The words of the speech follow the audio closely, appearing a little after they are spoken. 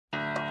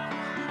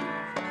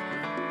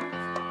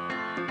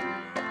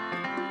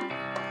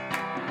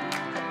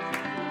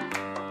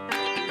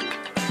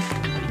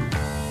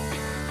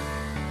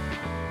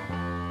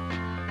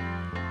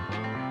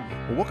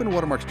Welcome to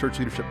Watermark's Church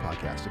Leadership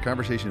Podcast, a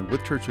conversation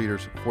with church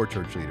leaders for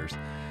church leaders.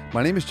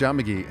 My name is John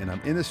McGee, and I'm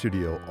in the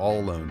studio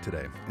all alone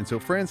today. And so,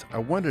 friends, I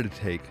wanted to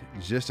take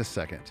just a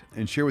second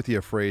and share with you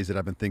a phrase that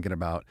I've been thinking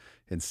about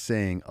and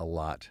saying a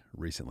lot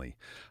recently.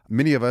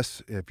 Many of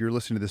us, if you're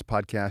listening to this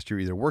podcast, you're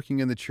either working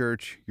in the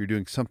church, you're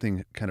doing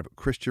something kind of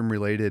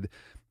Christian-related,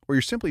 or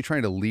you're simply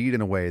trying to lead in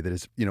a way that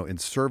is, in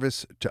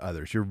service to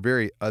others. You're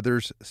very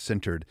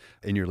others-centered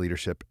in your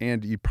leadership,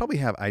 and you probably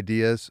have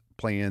ideas,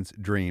 plans,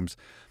 dreams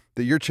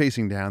that you're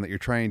chasing down, that you're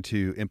trying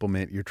to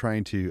implement, you're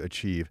trying to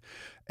achieve.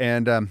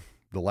 And the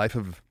life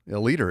of a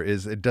leader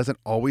is it doesn't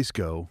always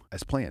go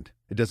as planned.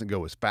 It doesn't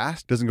go as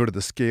fast, doesn't go to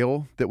the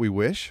scale that we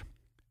wish.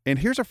 And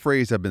here's a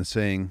phrase I've been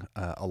saying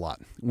a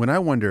lot. When I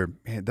wonder,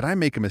 man, did I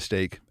make a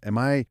mistake? Am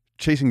I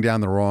chasing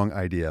down the wrong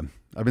idea?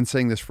 I've been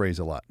saying this phrase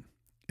a lot.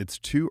 It's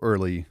too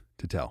early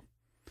to tell.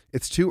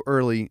 It's too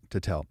early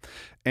to tell.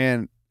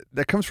 And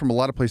that comes from a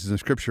lot of places in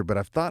Scripture, but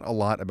I've thought a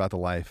lot about the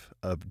life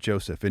of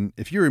Joseph. And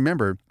if you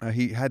remember,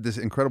 he had this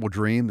incredible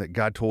dream that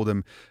God told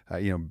him,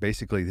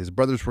 basically his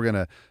brothers were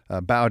going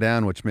to bow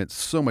down, which meant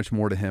so much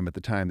more to him at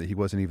the time that he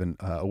wasn't even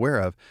aware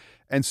of.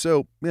 And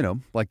so,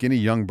 like any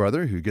young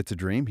brother who gets a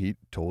dream, he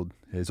told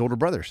his older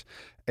brothers.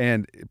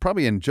 And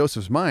probably in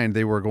Joseph's mind,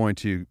 they were going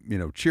to,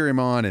 cheer him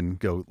on and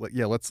go,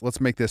 yeah,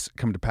 let's make this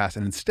come to pass.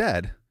 And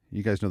instead,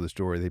 you guys know the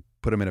story, they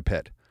put him in a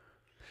pit.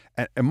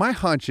 And my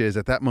hunch is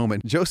at that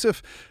moment,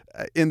 Joseph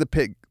in the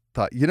pit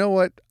thought, you know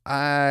what?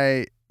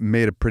 I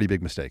made a pretty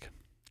big mistake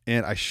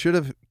and I should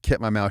have kept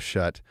my mouth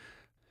shut.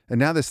 And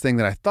now this thing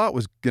that I thought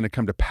was going to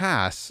come to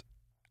pass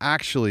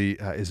actually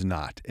is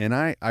not. And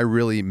I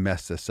really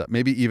messed this up.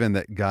 Maybe even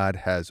that God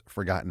has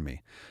forgotten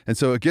me. And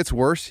so it gets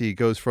worse. He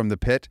goes from the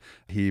pit.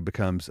 He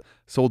becomes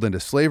sold into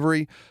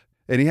slavery.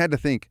 And he had to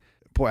think,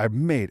 boy, I've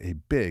made a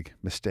big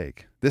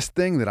mistake. This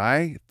thing that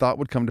I thought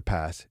would come to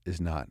pass is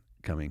not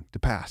coming to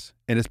pass.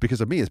 And it's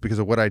because of me. It's because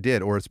of what I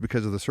did, or it's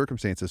because of the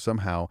circumstances.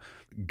 Somehow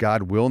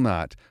God will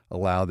not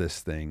allow this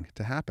thing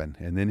to happen.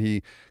 And then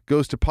he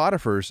goes to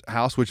Potiphar's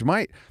house, which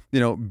might,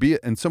 be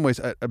in some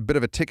ways a bit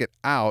of a ticket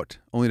out,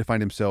 only to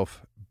find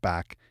himself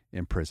back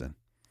in prison.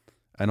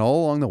 And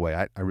all along the way,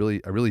 I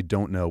really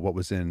don't know what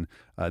was in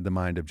the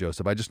mind of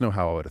Joseph. I just know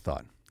how I would have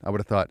thought. I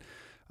would have thought,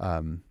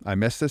 I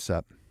messed this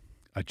up.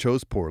 I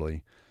chose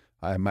poorly.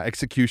 My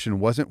execution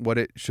wasn't what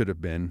it should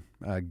have been.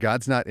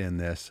 God's not in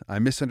this. I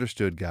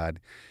misunderstood God,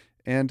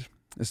 and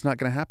it's not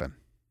going to happen.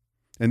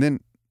 And then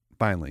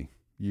finally,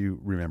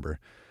 you remember,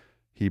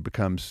 he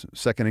becomes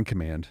second in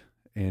command,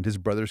 and his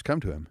brothers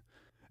come to him.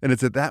 And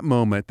it's at that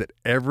moment that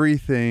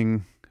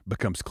everything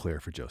becomes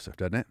clear for Joseph,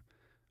 doesn't it?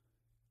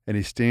 And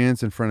he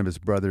stands in front of his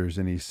brothers,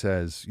 and he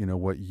says,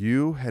 what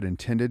you had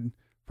intended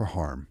for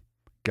harm,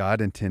 God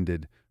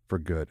intended for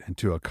good, and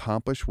to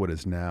accomplish what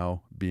is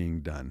now being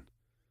done.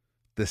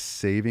 The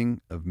saving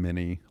of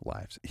many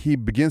lives. He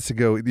begins to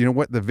go,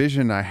 what the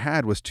vision I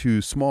had was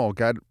too small.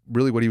 God,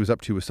 really what he was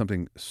up to was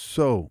something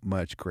so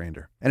much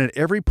grander. And at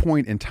every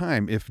point in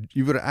time, if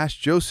you would have asked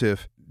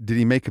Joseph, did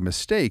he make a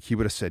mistake? He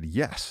would have said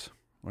yes.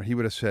 Or he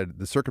would have said,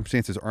 the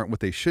circumstances aren't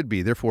what they should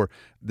be. Therefore,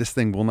 this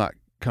thing will not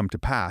come to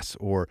pass.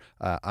 Or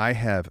I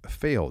have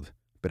failed.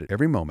 But at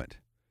every moment,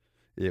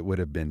 it would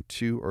have been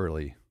too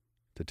early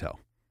to tell.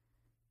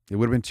 It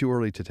would have been too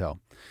early to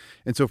tell.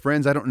 And so,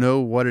 friends, I don't know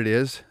what it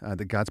is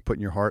that God's put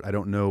in your heart. I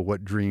don't know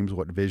what dreams,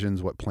 what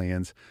visions, what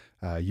plans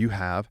you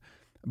have.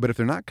 But if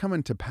they're not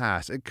coming to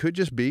pass, it could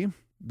just be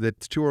that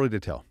it's too early to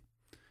tell.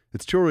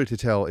 It's too early to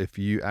tell if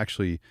you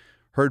actually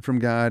heard from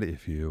God,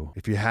 if you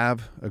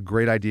have a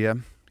great idea,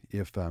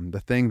 if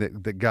the thing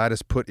that God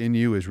has put in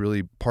you is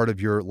really part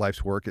of your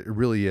life's work. It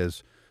really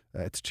is.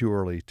 It's too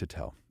early to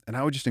tell. And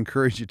I would just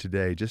encourage you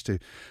today just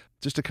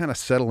to kind of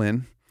settle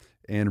in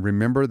and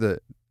remember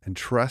and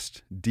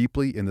trust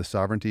deeply in the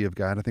sovereignty of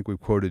God. I think we've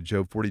quoted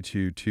Job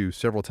 42:2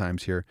 several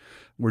times here,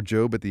 where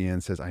Job at the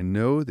end says, I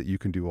know that you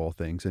can do all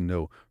things, and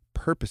no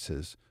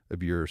purposes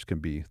of yours can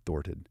be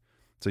thwarted.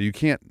 So you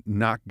can't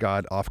knock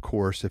God off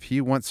course. If he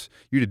wants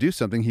you to do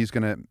something, he's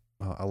going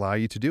to allow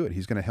you to do it.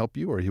 He's going to help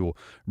you, or he will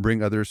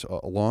bring others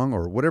along,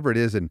 or whatever it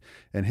is in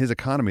his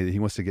economy that he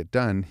wants to get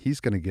done, he's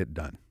going to get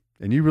done.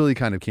 And you really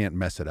kind of can't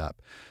mess it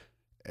up.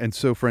 And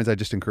so, friends, I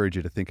just encourage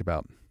you to think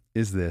about,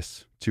 is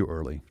this too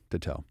early to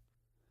tell?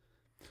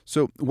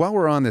 So while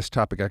we're on this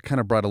topic, I kind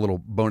of brought a little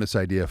bonus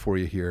idea for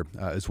you here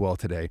as well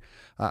today.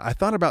 I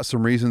thought about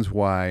some reasons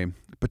why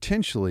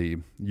potentially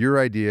your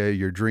idea,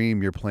 your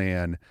dream, your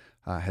plan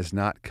has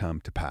not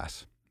come to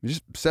pass.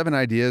 Just 7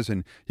 ideas,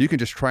 and you can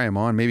just try them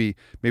on. Maybe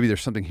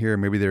there's something here.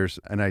 Maybe there's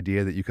an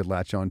idea that you could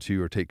latch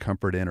onto or take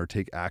comfort in or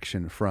take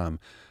action from.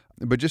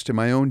 But just in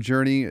my own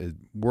journey,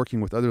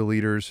 working with other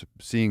leaders,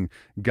 seeing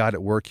God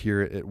at work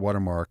here at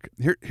Watermark,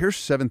 here's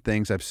 7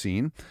 things I've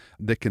seen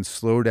that can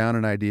slow down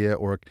an idea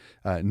or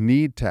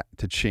need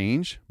to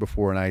change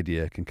before an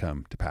idea can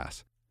come to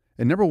pass.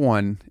 And number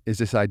 1 is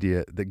this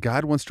idea that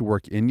God wants to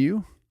work in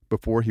you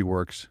before he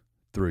works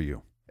through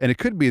you. And it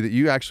could be that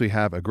you actually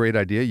have a great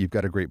idea, you've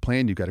got a great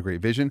plan, you've got a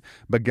great vision,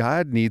 but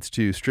God needs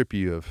to strip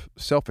you of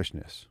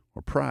selfishness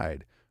or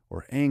pride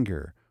or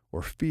anger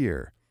or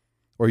fear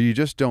or you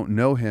just don't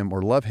know him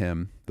or love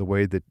him the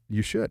way that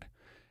you should.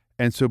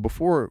 And so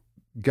before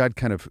God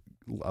kind of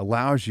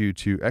allows you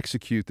to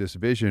execute this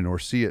vision or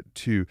see it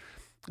to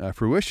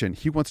fruition,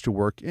 he wants to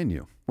work in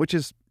you, which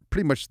is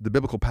pretty much the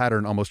biblical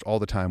pattern almost all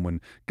the time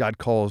when God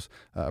calls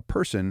a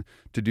person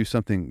to do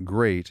something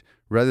great.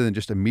 Rather than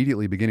just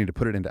immediately beginning to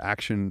put it into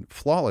action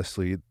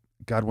flawlessly,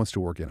 God wants to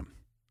work in them.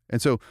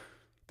 And so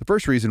the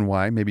first reason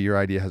why maybe your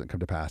idea hasn't come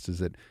to pass is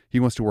that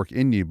he wants to work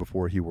in you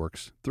before he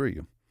works through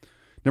you.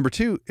 Number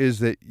two is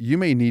that you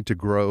may need to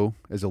grow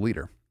as a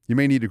leader. You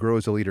may need to grow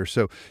as a leader.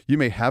 So you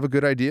may have a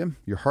good idea.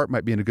 Your heart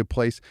might be in a good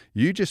place.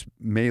 You just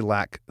may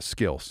lack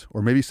skills,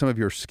 or maybe some of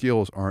your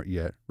skills aren't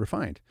yet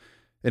refined.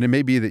 And it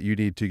may be that you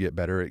need to get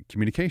better at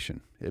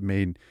communication. It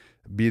may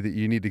be that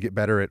you need to get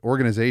better at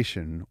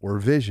organization or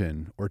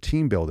vision or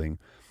team building.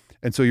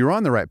 And so you're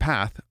on the right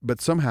path, but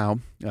somehow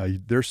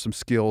there's some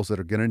skills that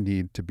are going to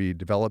need to be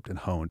developed and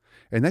honed.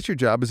 And that's your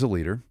job as a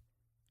leader,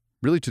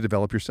 really to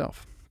develop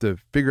yourself, to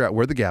figure out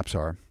where the gaps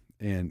are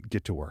and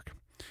get to work.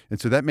 And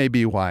so that may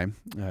be why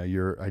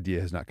your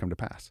idea has not come to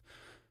pass.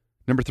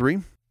 Number three,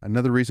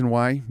 another reason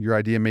why your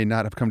idea may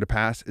not have come to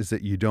pass is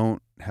that you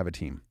don't have a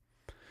team.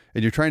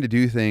 And you're trying to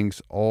do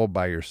things all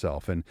by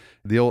yourself. And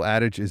the old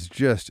adage is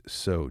just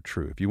so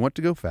true. If you want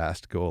to go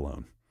fast, go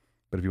alone.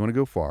 But if you want to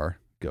go far,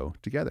 go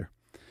together.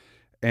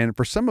 And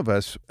for some of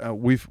us,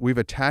 we've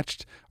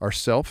attached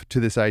ourselves to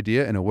this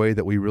idea in a way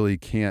that we really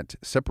can't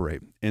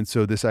separate. And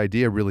so this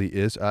idea really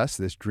is us.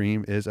 This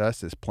dream is us.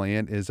 This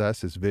plan is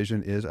us. This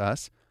vision is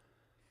us.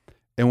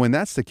 And when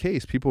that's the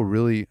case, people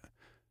really,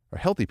 or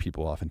healthy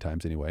people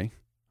oftentimes anyway,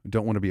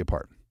 don't want to be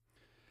apart.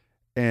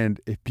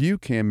 And if you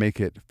can make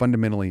it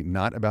fundamentally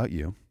not about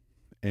you,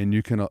 and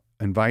you can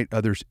invite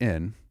others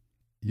in,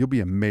 you'll be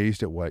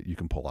amazed at what you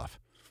can pull off.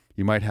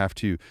 You might have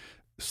to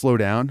slow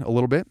down a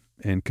little bit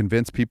and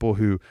convince people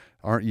who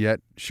aren't yet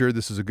sure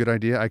this is a good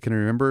idea. I can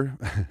remember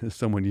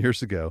someone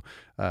years ago,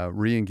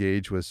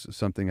 Re-Engage was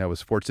something I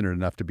was fortunate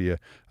enough to be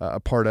a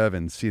part of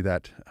and see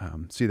that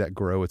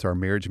grow. It's our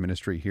marriage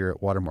ministry here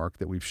at Watermark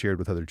that we've shared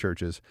with other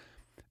churches.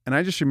 And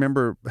I just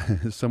remember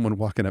someone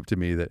walking up to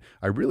me that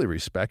I really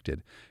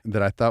respected,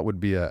 that I thought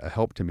would be a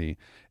help to me.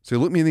 So he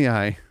looked me in the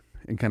eye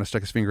and kind of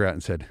stuck his finger out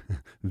and said,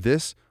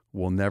 "This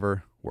will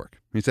never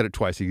work." He said it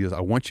twice. He goes, "I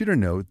want you to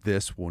know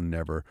this will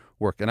never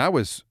work." And I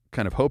was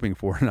kind of hoping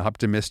for an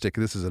optimistic,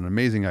 this is an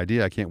amazing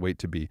idea, I can't wait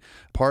to be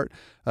part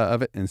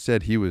of it.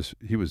 Instead, he was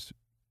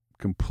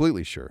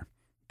completely sure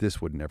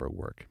this would never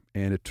work.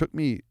 And it took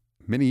me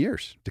many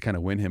years to kind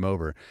of win him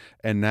over.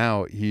 And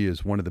now he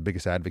is one of the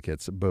biggest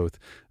advocates, both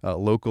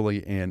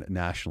locally and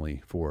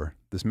nationally, for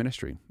this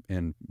ministry.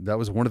 And that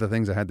was one of the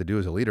things I had to do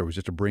as a leader, was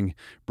just to bring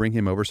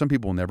him over. Some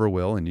people never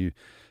will, and you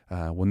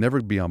will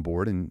never be on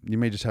board, and you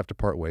may just have to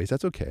part ways.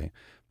 That's okay.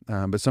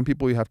 But some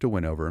people you have to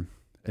win over.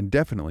 And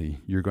definitely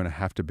you're going to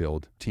have to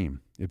build a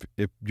team.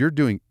 If you're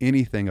doing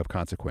anything of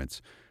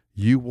consequence,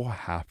 you will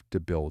have to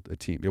build a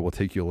team. It will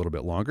take you a little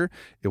bit longer.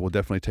 It will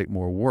definitely take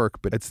more work,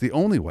 but it's the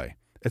only way.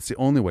 It's the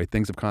only way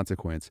things of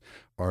consequence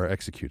are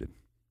executed.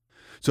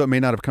 So it may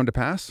not have come to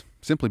pass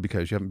simply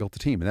because you haven't built a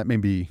team, and that may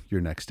be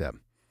your next step.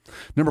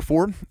 Number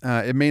four,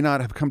 it may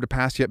not have come to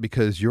pass yet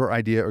because your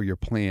idea or your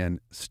plan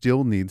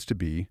still needs to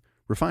be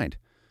refined.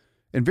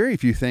 And very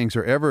few things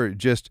are ever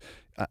just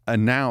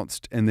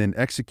announced and then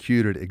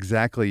executed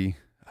exactly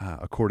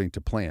according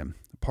to plan.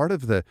 Part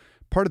of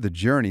the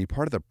journey,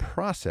 part of the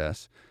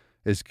process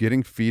is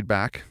getting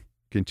feedback,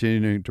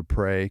 continuing to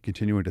pray,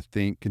 continuing to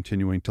think,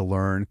 continuing to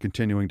learn,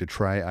 continuing to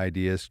try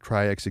ideas,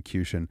 try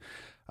execution,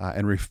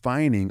 and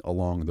refining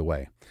along the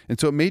way. And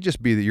so it may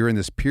just be that you're in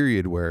this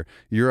period where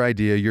your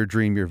idea, your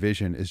dream, your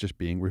vision is just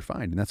being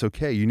refined. And that's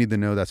okay. You need to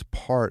know that's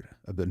part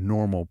of the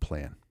normal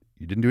plan.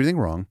 You didn't do anything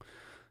wrong.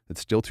 It's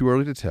still too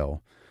early to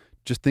tell.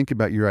 Just think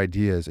about your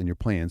ideas and your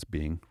plans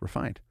being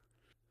refined.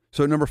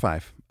 So number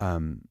five,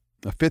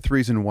 a fifth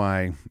reason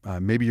why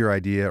maybe your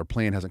idea or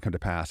plan hasn't come to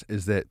pass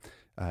is that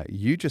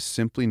you just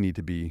simply need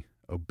to be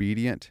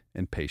obedient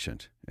and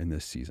patient in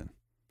this season.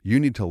 You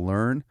need to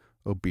learn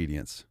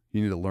obedience.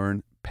 You need to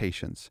learn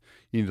patience.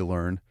 You need to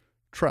learn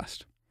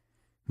trust,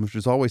 which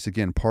is always,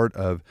 again, part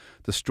of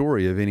the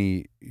story of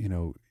any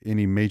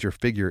major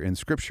figure in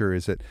Scripture,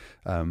 is that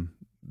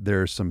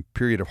there's some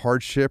period of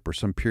hardship or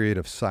some period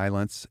of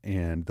silence,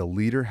 and the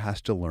leader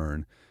has to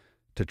learn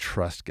to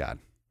trust God.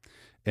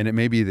 And it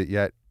may be that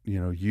yet,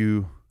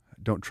 you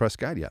don't trust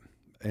God yet.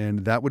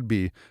 And that would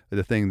be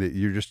the thing that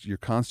your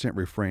constant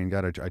refrain,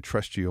 God, I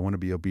trust you. I want to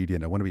be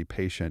obedient. I want to be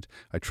patient.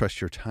 I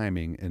trust your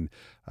timing, and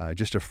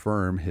just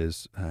affirm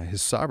his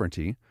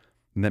sovereignty.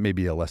 And that may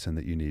be a lesson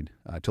that you need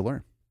to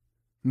learn.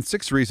 And the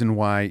sixth reason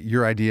why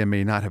your idea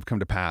may not have come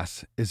to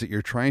pass is that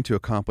you're trying to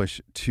accomplish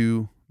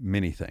too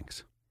many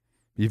things.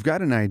 You've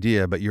got an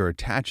idea, but you're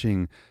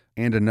attaching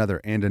and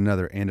another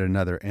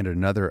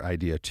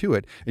idea to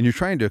it. And you're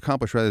trying to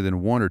accomplish, rather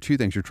than one or two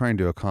things, you're trying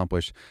to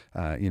accomplish,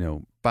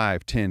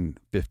 5, 10,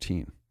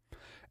 15.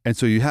 And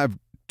so you have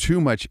too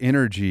much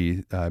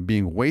energy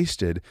being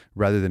wasted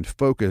rather than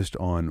focused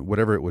on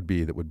whatever it would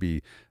be that would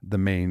be the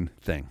main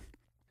thing.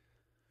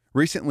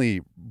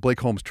 Recently,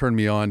 Blake Holmes turned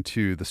me on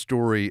to the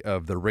story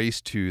of the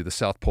race to the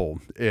South Pole,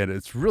 and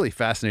it's really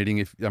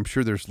fascinating. I'm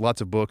sure there's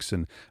lots of books,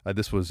 and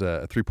this was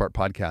a 3-part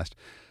podcast.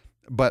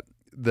 But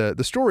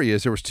the story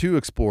is there was 2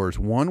 explorers.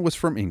 One was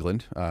from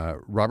England,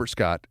 Robert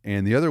Scott,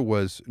 and the other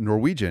was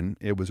Norwegian.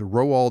 It was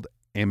Roald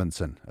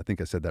Amundsen. I think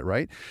I said that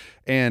right.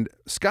 And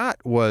Scott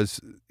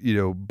was,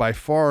 by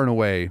far and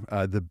away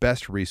the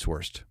best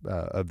resourced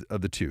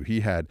of the 2. He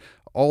had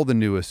all the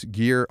newest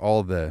gear,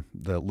 all the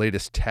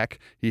latest tech.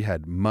 He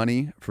had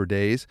money for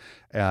days.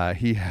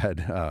 He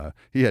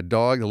had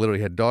dogs.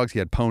 Literally had dogs. He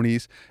had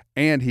ponies,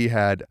 and he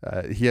had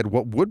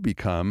what would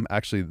become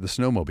actually the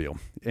snowmobile.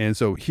 And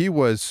so he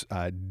was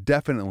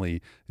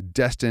definitely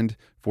destined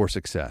for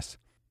success.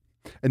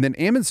 And then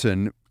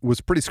Amundsen was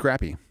pretty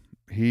scrappy.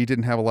 He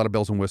didn't have a lot of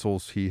bells and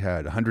whistles. He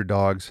had 100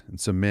 dogs and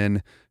some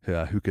men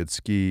who could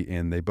ski,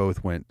 and they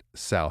both went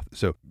south.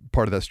 So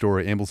part of that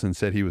story, Amundsen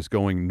said he was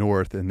going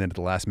north, and then at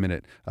the last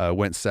minute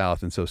went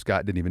south. And so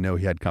Scott didn't even know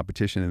he had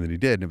competition, and then he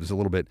did, and it was a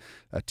little bit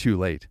too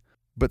late.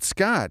 But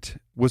Scott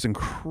was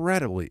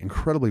incredibly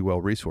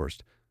well resourced,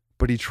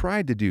 but he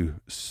tried to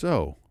do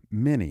so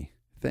many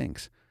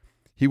things.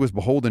 He was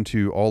beholden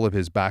to all of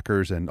his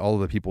backers and all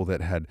of the people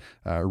that had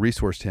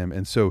resourced him.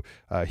 And so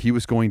he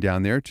was going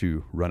down there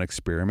to run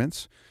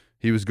experiments.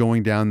 He was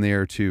going down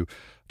there to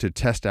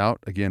test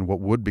out, again, what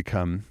would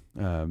become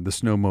the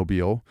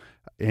snowmobile.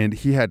 And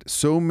he had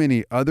so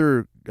many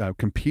other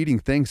competing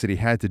things that he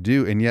had to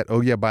do. And yet,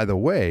 by the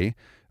way,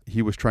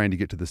 he was trying to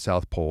get to the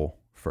South Pole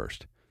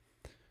first.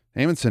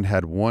 Amundsen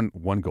had one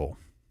goal.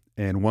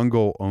 And one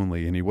goal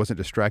only, and he wasn't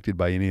distracted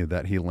by any of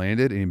that. He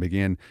landed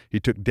and he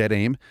took dead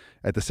aim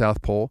at the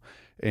South Pole,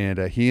 and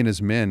he and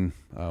his men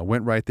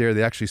went right there.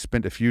 They actually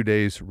spent a few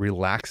days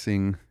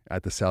relaxing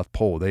at the South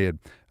Pole. They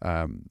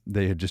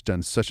had just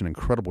done such an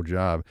incredible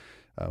job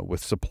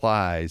with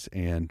supplies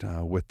and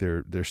with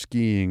their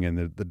skiing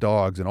and the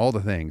dogs and all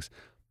the things.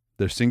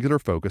 Their singular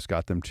focus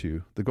got them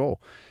to the goal.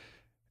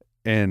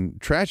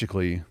 And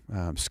tragically,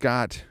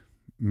 Scott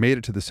made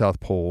it to the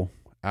South Pole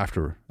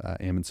after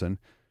Amundsen,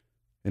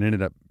 and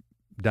ended up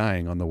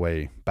dying on the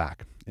way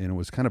back. And it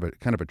was kind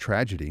of a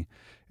tragedy.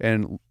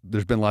 And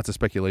there's been lots of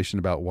speculation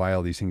about why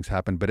all these things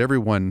happen, but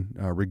everyone,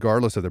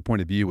 regardless of their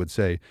point of view, would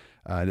say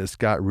that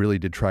Scott really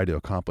did try to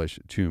accomplish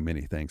too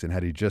many things. And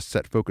had he just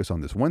set focus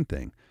on this one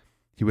thing,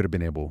 he would have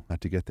been able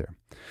to get there.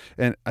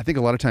 And I think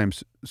a lot of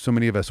times, so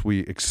many of us, we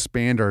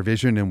expand our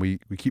vision and we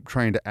keep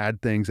trying to add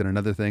things and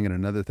another thing and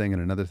another thing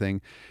and another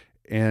thing.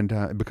 And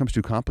it becomes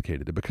too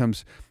complicated. It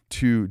becomes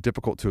too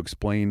difficult to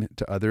explain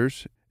to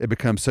others. It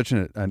becomes such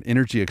an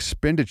energy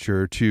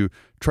expenditure to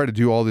try to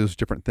do all those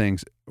different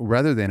things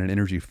rather than an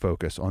energy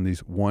focus on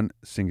these one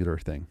singular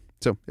thing.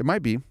 So it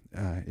might be,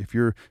 if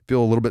you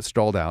feel a little bit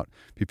stalled out,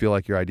 if you feel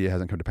like your idea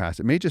hasn't come to pass,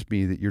 it may just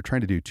be that you're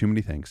trying to do too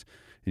many things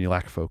and you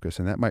lack focus,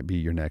 and that might be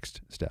your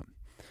next step.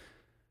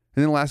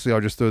 And then lastly,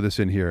 I'll just throw this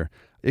in here.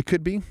 It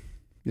could be,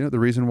 the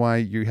reason why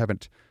you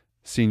haven't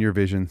seen your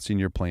vision, seen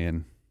your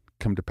plan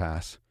come to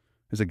pass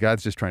is that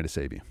God's just trying to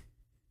save you.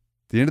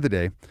 At the end of the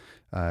day,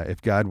 if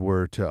God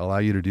were to allow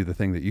you to do the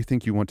thing that you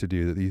think you want to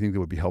do, that you think that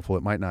would be helpful,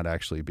 it might not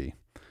actually be.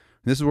 And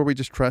this is where we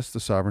just trust the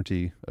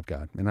sovereignty of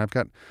God. And I've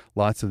got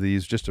lots of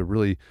these. Just a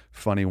really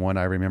funny one.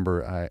 I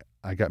remember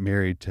I got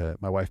married to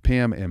my wife,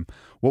 Pam, and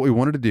what we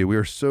wanted to do, we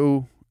were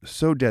so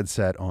dead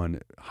set on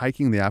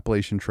hiking the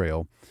Appalachian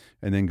Trail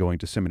and then going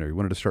to seminary. We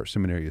wanted to start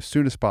seminary as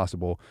soon as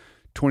possible.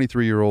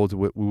 23-year-olds,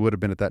 we would have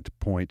been at that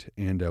point,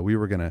 and we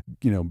were going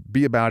to,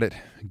 be about it,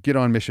 get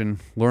on mission,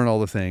 learn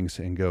all the things,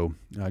 and go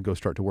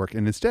start to work.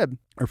 And instead,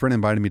 our friend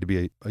invited me to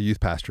be a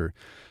youth pastor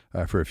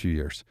for a few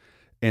years.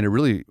 And it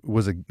really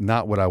was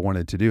not what I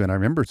wanted to do. And I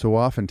remember so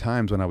often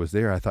times when I was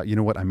there, I thought, you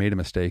know what, I made a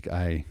mistake.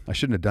 I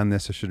shouldn't have done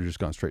this. I should have just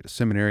gone straight to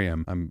seminary.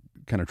 I'm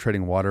kind of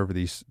treading water over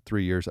these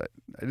 3 years. I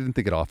didn't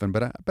think it often,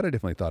 but I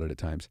definitely thought it at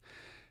times.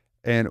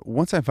 And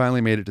once I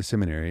finally made it to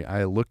seminary,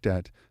 I looked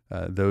at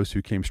those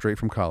who came straight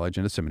from college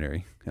into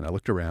seminary, and I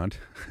looked around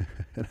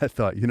and I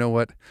thought, you know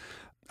what?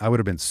 I would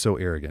have been so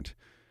arrogant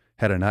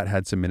had I not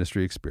had some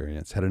ministry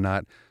experience, had I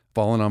not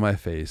fallen on my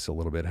face a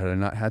little bit, had I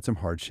not had some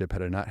hardship,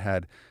 had I not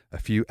had a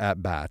few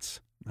at-bats.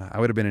 I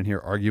would have been in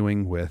here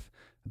arguing with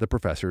the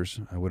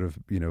professors. I would have,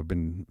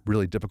 been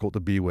really difficult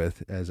to be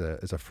with as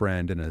a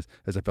friend and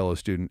as a fellow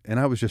student. And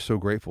I was just so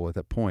grateful at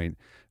that point,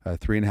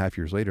 3.5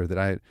 years later, that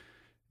I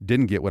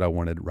didn't get what I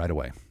wanted right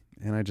away.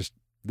 And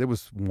there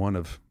was one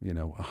of,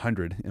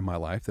 100 in my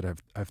life that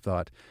I've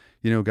thought,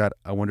 God,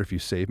 I wonder if you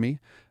save me,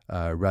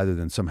 rather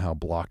than somehow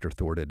blocked or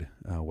thwarted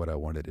what I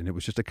wanted. And it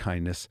was just a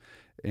kindness.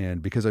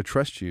 And because I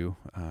trust you,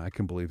 I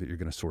can believe that you're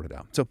going to sort it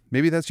out. So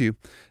maybe that's you.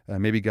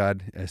 Maybe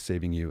God is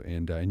saving you,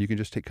 and you can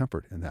just take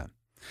comfort in that.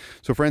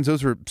 So friends,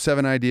 those are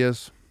 7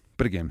 ideas.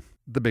 But again,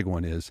 the big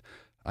one is,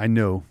 I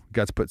know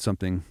God's put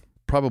something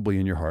probably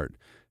in your heart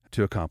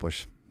to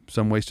accomplish.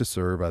 Some ways to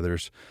serve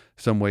others,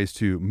 some ways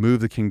to move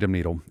the kingdom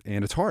needle.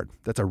 And it's hard.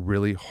 That's a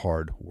really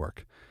hard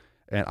work.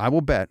 And I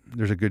will bet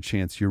there's a good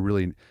chance you're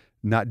really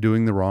not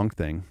doing the wrong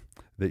thing,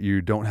 that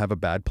you don't have a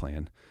bad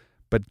plan,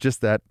 but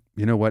just that,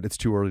 it's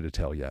too early to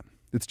tell yet.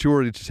 It's too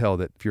early to tell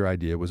that if your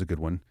idea was a good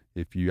one,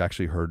 if you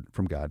actually heard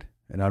from God.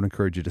 And I would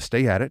encourage you to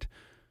stay at it.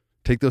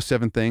 Take those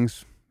 7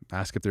 things.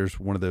 Ask if there's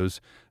one of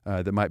those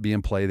that might be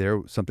in play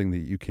there, something that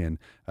you can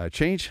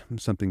change,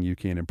 something you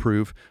can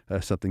improve,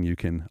 something you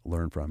can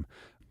learn from.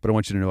 But I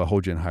want you to know I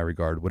hold you in high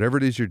regard. Whatever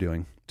it is you're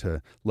doing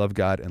to love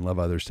God and love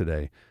others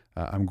today,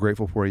 I'm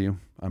grateful for you.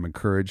 I'm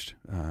encouraged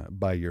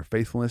by your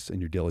faithfulness and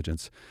your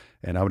diligence.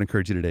 And I would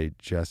encourage you today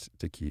just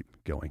to keep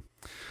going.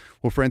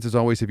 Well, friends, as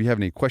always, if you have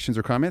any questions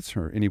or comments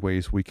or any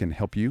ways we can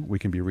help you, we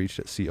can be reached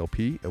at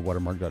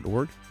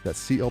clp@watermark.org.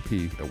 That's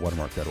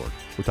clp@watermark.org.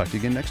 We'll talk to you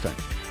again next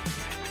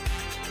time.